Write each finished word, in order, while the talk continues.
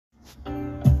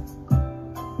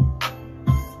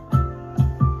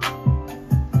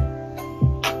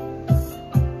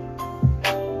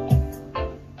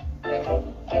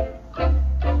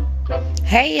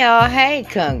Hey y'all, hey,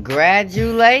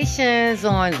 congratulations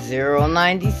on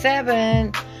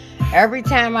 097. Every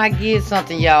time I give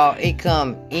something, y'all, it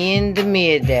come in the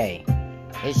midday.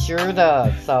 It sure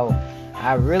does. So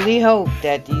I really hope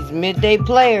that these midday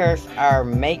players are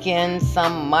making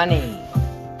some money.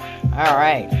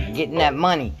 Alright, getting that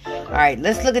money. Alright,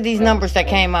 let's look at these numbers that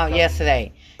came out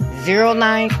yesterday.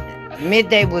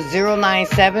 Midday was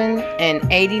 097 and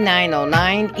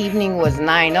 8909. Evening was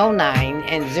 909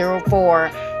 and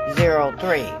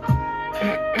 0403.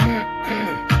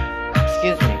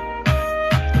 Excuse me.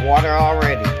 Water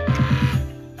already.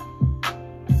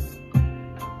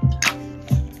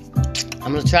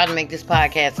 I'm going to try to make this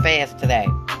podcast fast today.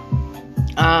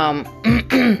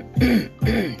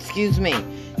 Excuse me.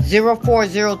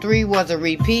 0403 was a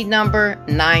repeat number.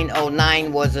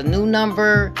 909 was a new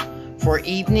number for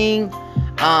evening.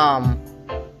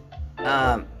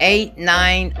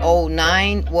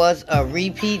 8909 was a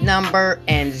repeat number,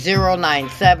 and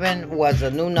 097 was a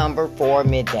new number for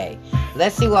midday.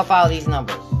 Let's see what follow these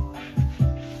numbers.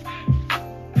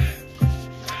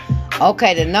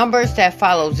 Okay, the numbers that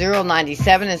follow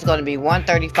 097 is going to be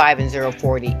 135 and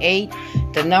 048.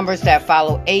 The numbers that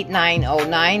follow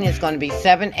 8909 is going to be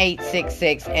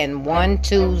 7866 and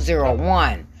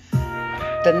 1201.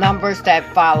 The numbers that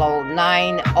follow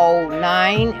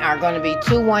 909 are going to be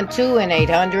 212 and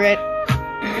 800.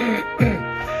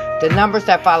 The numbers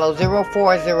that follow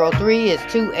 0403 is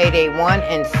 2881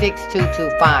 and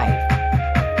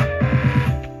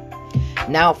 6225.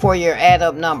 Now for your add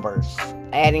up numbers.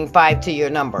 Adding 5 to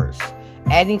your numbers.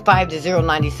 Adding 5 to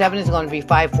 097 is going to be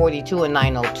 542 and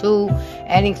 902.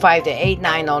 Adding 5 to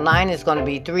 8909 is going to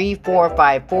be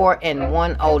 3454 and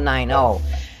 1090.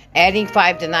 Adding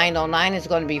 5 to 909 is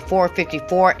going to be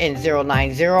 454 and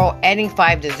 090. Adding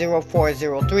 5 to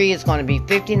 0403 is going to be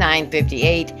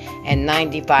 5958 and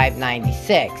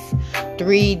 9596.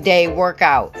 3-day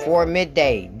workout for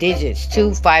midday. Digits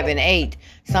 2, 5, and 8.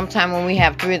 Sometime when we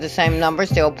have 3 of the same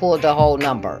numbers, they'll pull the whole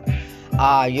number.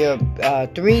 Your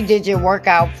 3-digit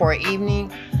workout for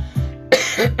evening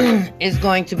is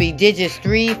going to be digits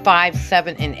 3, 5,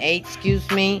 7, and 8. Excuse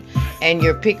me. And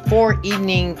your pick 4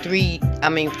 evening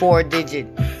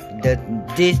 4-digit. The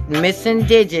missing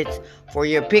digits for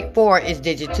your pick 4 is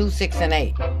digit 2, 6, and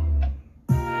 8.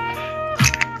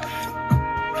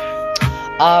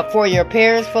 For your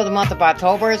pairs for the month of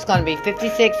October, it's going to be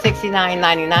 56, 69,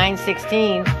 99,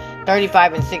 16,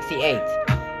 35, and 68.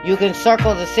 You can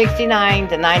circle the 69,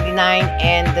 the 99,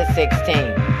 and the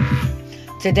 16.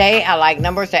 Today, I like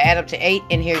numbers that add up to 8,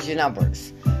 and here's your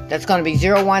numbers. That's going to be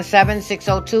 017,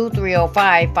 602,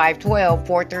 305, 512,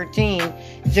 413,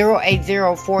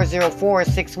 080, 404,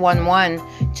 611,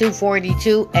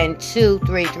 242, and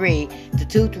 233. The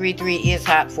 233 is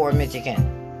hot for Michigan.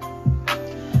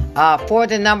 For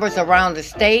the numbers around the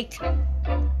state,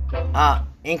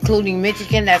 including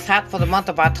Michigan, that's hot for the month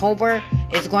of October,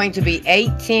 it's going to be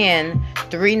 810,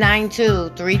 392,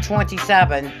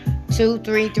 327,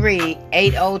 233,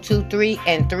 8023,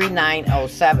 and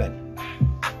 3907.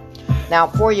 Now,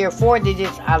 for your 4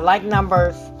 digits, I like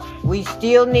numbers. We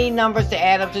still need numbers to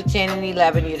add up to 10 and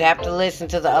 11. You'd have to listen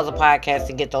to the other podcasts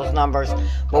to get those numbers.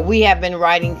 But we have been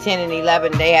writing 10 and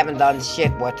 11. They haven't done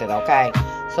shit with it, okay?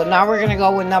 So now we're going to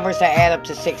go with numbers that add up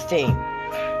to 16.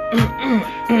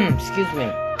 Excuse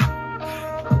me.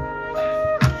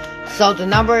 So the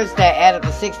numbers that add up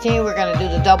to 16, we're going to do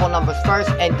the double numbers first,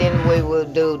 and then we will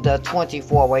do the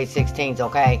 24-way 16s,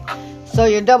 okay? So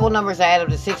your double numbers that add up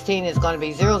to 16 is going to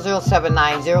be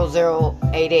 0079,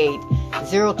 0088,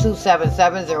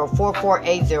 0277,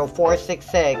 0448,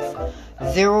 0466,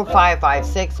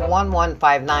 0556,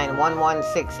 1159,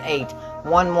 1168,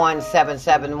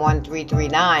 1177,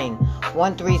 1339,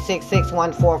 1366,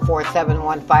 1447,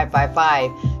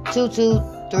 1555,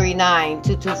 2239,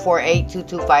 2248,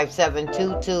 2257,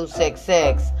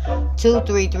 2266,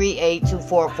 2338,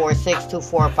 2446,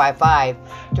 2455,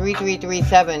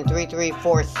 3337,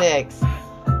 3346,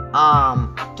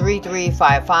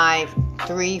 3355,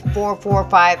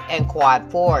 3445, and quad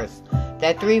 4s.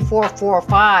 That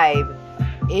 3445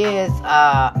 is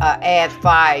add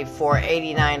 5 for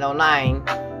 8909,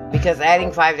 because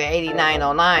adding 5 to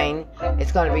 8909,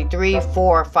 it's going to be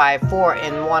 3454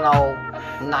 and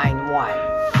 1091.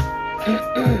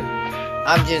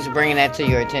 I'm just bringing that to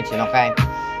your attention, okay?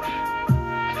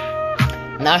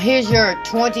 Now here's your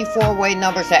 24-way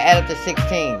numbers that add up to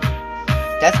 16.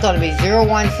 That's going to be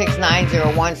 0169,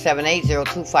 0178,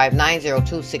 0259,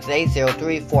 0268,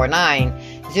 0349,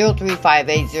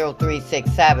 0358,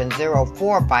 0367,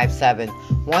 0457,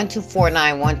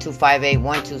 1249, 1258,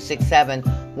 1267,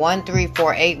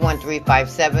 1348,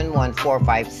 1357,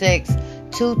 1456,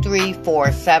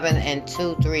 2347 and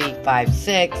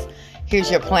 2356. Here's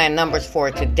your plan numbers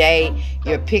for today.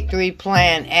 Your pick 3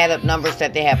 plan add up numbers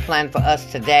that they have planned for us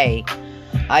today.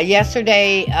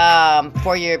 Yesterday,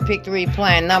 for your pick 3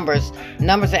 plan numbers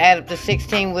that add up to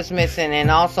 16 was missing, and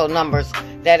also numbers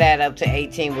that add up to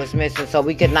 18 was missing. So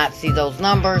we could not see those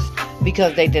numbers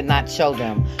because they did not show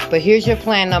them. But here's your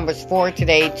plan numbers for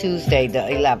today, Tuesday, the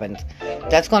 11th.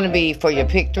 That's going to be for your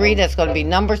pick 3. That's going to be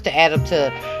numbers to add up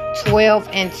to 12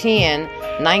 and 10,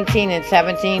 19 and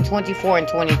 17, 24 and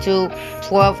 22,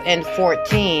 12 and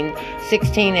 14,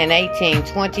 16 and 18,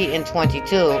 20 and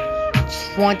 22,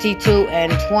 22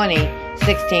 and 20,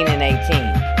 16 and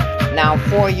 18. Now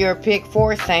for your pick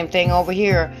 4, same thing over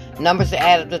here. Numbers to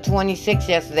add up to 26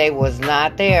 yesterday was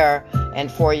not there.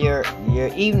 And for your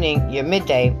evening, your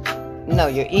evening,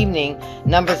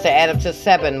 numbers to add up to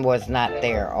 7 was not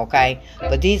there, okay?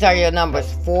 But these are your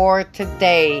numbers for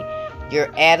today.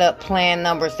 Your add up plan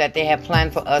numbers that they have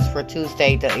planned for us for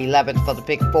Tuesday the 11th for the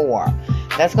pick 4.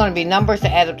 That's going to be numbers to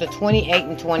add up to 28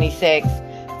 and 26,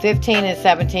 15 and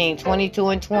 17, 22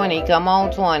 and 20, come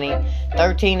on 20,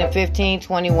 13 and 15,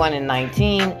 21 and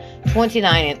 19,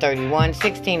 29 and 31,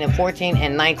 16 and 14,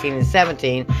 and 19 and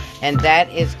 17. And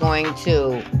that is going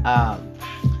to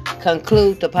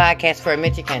conclude the podcast for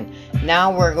Michigan. Now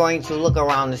we're going to look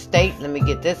around the state. Let me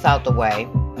get this out the way.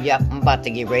 Yep, I'm about to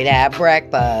get ready to have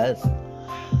breakfast.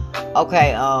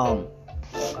 Okay,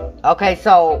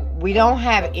 so we don't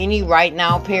have any right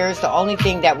now pairs. The only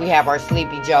thing that we have are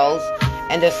Sleepy Joes.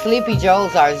 And the Sleepy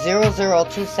Joes are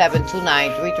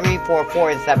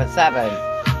 0027293344 and 77.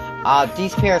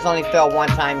 These pairs only fell one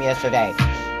time yesterday.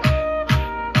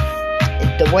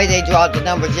 The way they draw the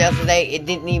numbers yesterday, it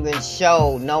didn't even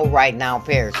show no right now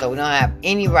pairs. So we don't have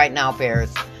any right now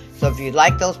pairs. So if you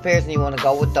like those pairs and you want to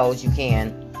go with those, you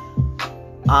can.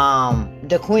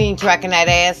 The Queen tracking that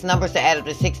ass, numbers to add up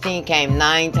to 16 came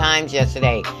 9 times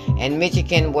yesterday. And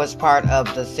Michigan was part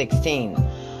of the 16.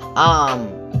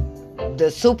 The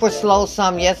super slow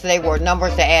sum yesterday were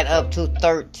numbers to add up to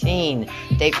 13.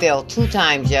 They fell 2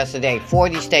 times yesterday.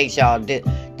 40 states, y'all.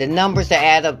 The numbers to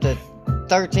add up to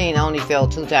 13 only fell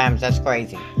 2 times. That's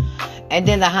crazy. And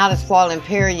then the hottest falling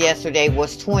pair yesterday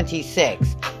was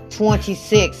 26.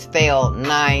 26 fell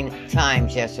 9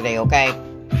 times yesterday, okay?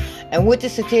 And with the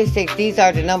statistics, these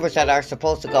are the numbers that are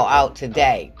supposed to go out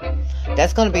today.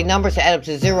 That's going to be numbers to add up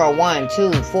to 0, 1,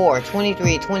 2, 4,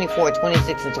 23, 24,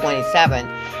 26, and 27.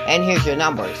 And here's your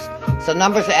numbers. So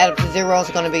numbers to add up to 0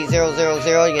 is going to be 0, 0,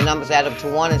 0. Your numbers to add up to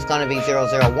 1 is going to be 0,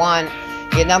 0, 1.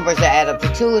 Your numbers to add up to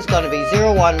 2 is going to be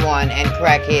 0, 1, 1. And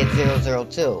crackhead 0, 0,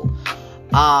 2.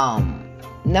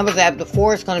 Numbers to add up to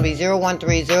 4 is going to be 0, 1,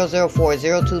 3, 0, 0, 4,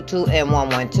 0, 2, 2, and 1,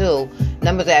 1, 2.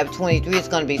 Numbers to add up to 23 is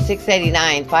going to be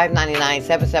 689, 599,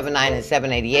 779, and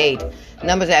 788.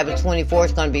 Numbers to add up to 24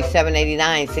 is going to be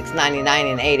 789, 699,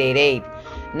 and 888.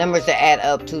 Numbers to add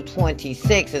up to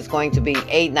 26 is going to be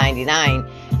 899.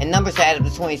 And numbers to add up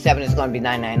to 27 is going to be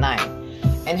 999.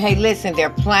 And hey, listen,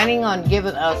 they're planning on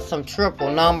giving us some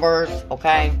triple numbers,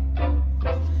 okay?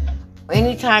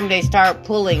 Anytime they start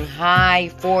pulling high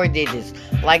 4 digits,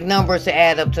 like numbers to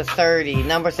add up to 30,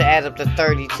 numbers to add up to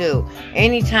 32.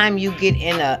 Anytime you get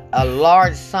in a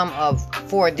large sum of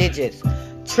 4 digits,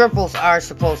 triples are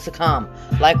supposed to come.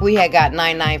 Like we had got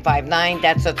 9959,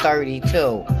 that's a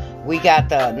 32. We got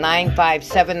the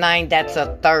 9579, that's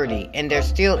a 30. And they're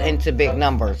still into big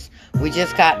numbers. We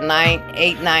just got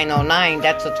 98909,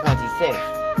 that's a 26.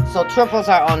 So triples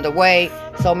are on the way.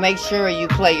 So make sure you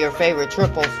play your favorite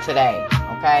triples today,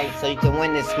 okay? So you can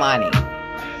win this money.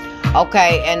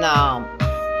 Okay, and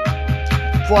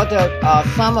for the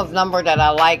sum of number that I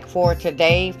like for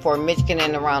today for Michigan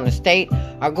and around the state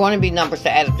are going to be numbers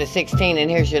to add up to 16. And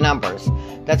here's your numbers.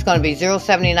 That's going to be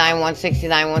 079,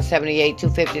 169, 178,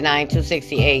 259,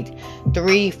 268,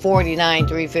 349,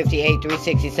 358,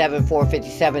 367,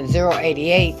 457,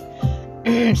 088.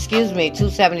 Excuse me,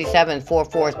 277,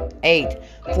 448,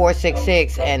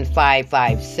 466, and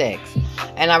 556.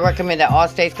 And I recommend that all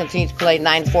states continue to play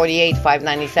 948,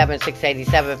 597,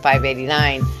 687,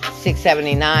 589,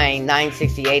 679,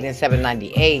 968, and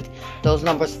 798. Those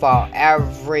numbers fall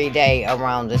every day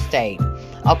around the state.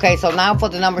 Okay, so now for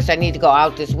the numbers that need to go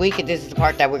out this week, and this is the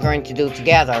part that we're going to do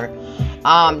together.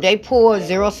 They pulled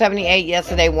 078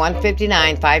 yesterday,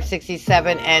 159,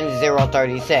 567, and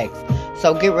 036.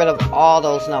 So get rid of all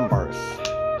those numbers.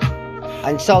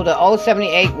 And so the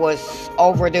 078 was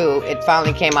overdue. It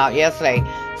finally came out yesterday.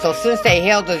 So since they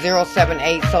held the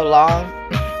 078 so long,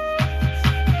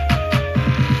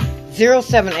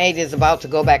 078 is about to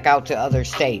go back out to other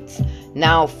states.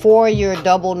 Now for your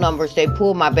double numbers, they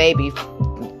pulled my baby.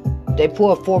 They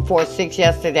pulled 446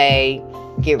 yesterday,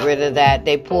 Get rid of that.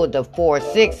 They pulled the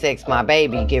 466, my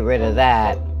baby. Get rid of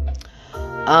that.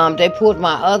 They pulled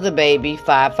my other baby,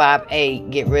 558.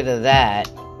 Get rid of that.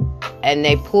 And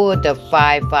they pulled the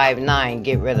 559.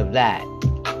 Get rid of that.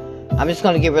 I'm just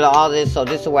going to get rid of all this, so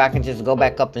this is where I can just go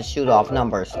back up and shoot off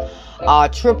numbers.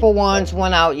 Triple ones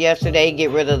went out yesterday.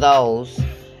 Get rid of those.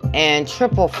 And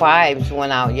triple fives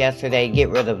went out yesterday. Get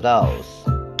rid of those.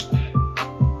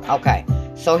 Okay,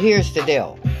 so here's the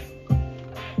deal.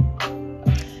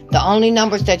 The only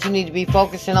numbers that you need to be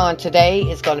focusing on today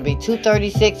is going to be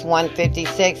 236,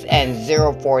 156, and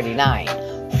 049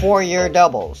 for your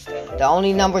doubles. The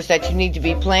only numbers that you need to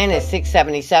be playing is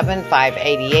 677,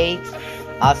 588,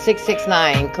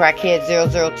 669, Crackhead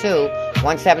 002,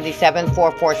 177,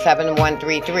 447,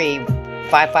 133,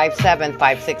 557,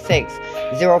 566,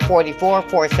 044,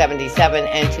 477,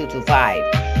 and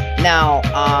 225. Now,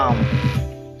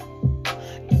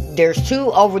 there's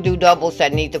two overdue doubles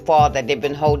that need to fall that they've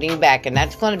been holding back, and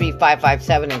that's going to be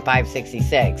 557 and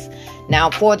 566. Now,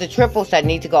 for the triples that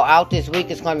need to go out this week,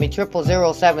 it's going to be 000,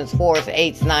 7s, 4s,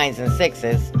 8s, 9s, and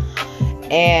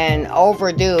 6s. And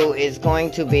overdue is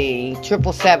going to be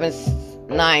 777s,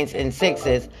 9s, and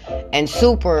 6s. And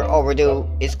super overdue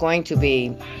is going to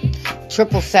be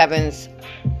 777s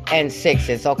and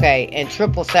 6s, okay? And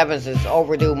 777s is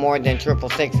overdue more than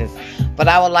 666s. But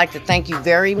I would like to thank you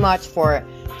very much for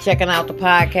checking out the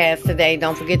podcast today.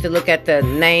 Don't forget to look at the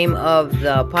name of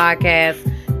the podcast.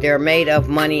 They're made of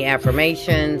money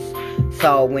affirmations.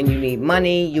 So when you need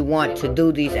money, you want to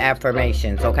do these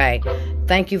affirmations, okay?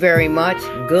 Thank you very much.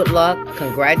 Good luck.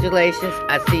 Congratulations.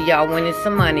 I see y'all winning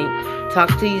some money.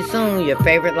 Talk to you soon, your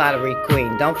favorite lottery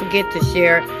queen. Don't forget to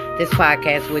share this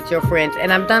podcast with your friends.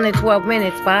 And I'm done in 12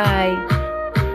 minutes. Bye.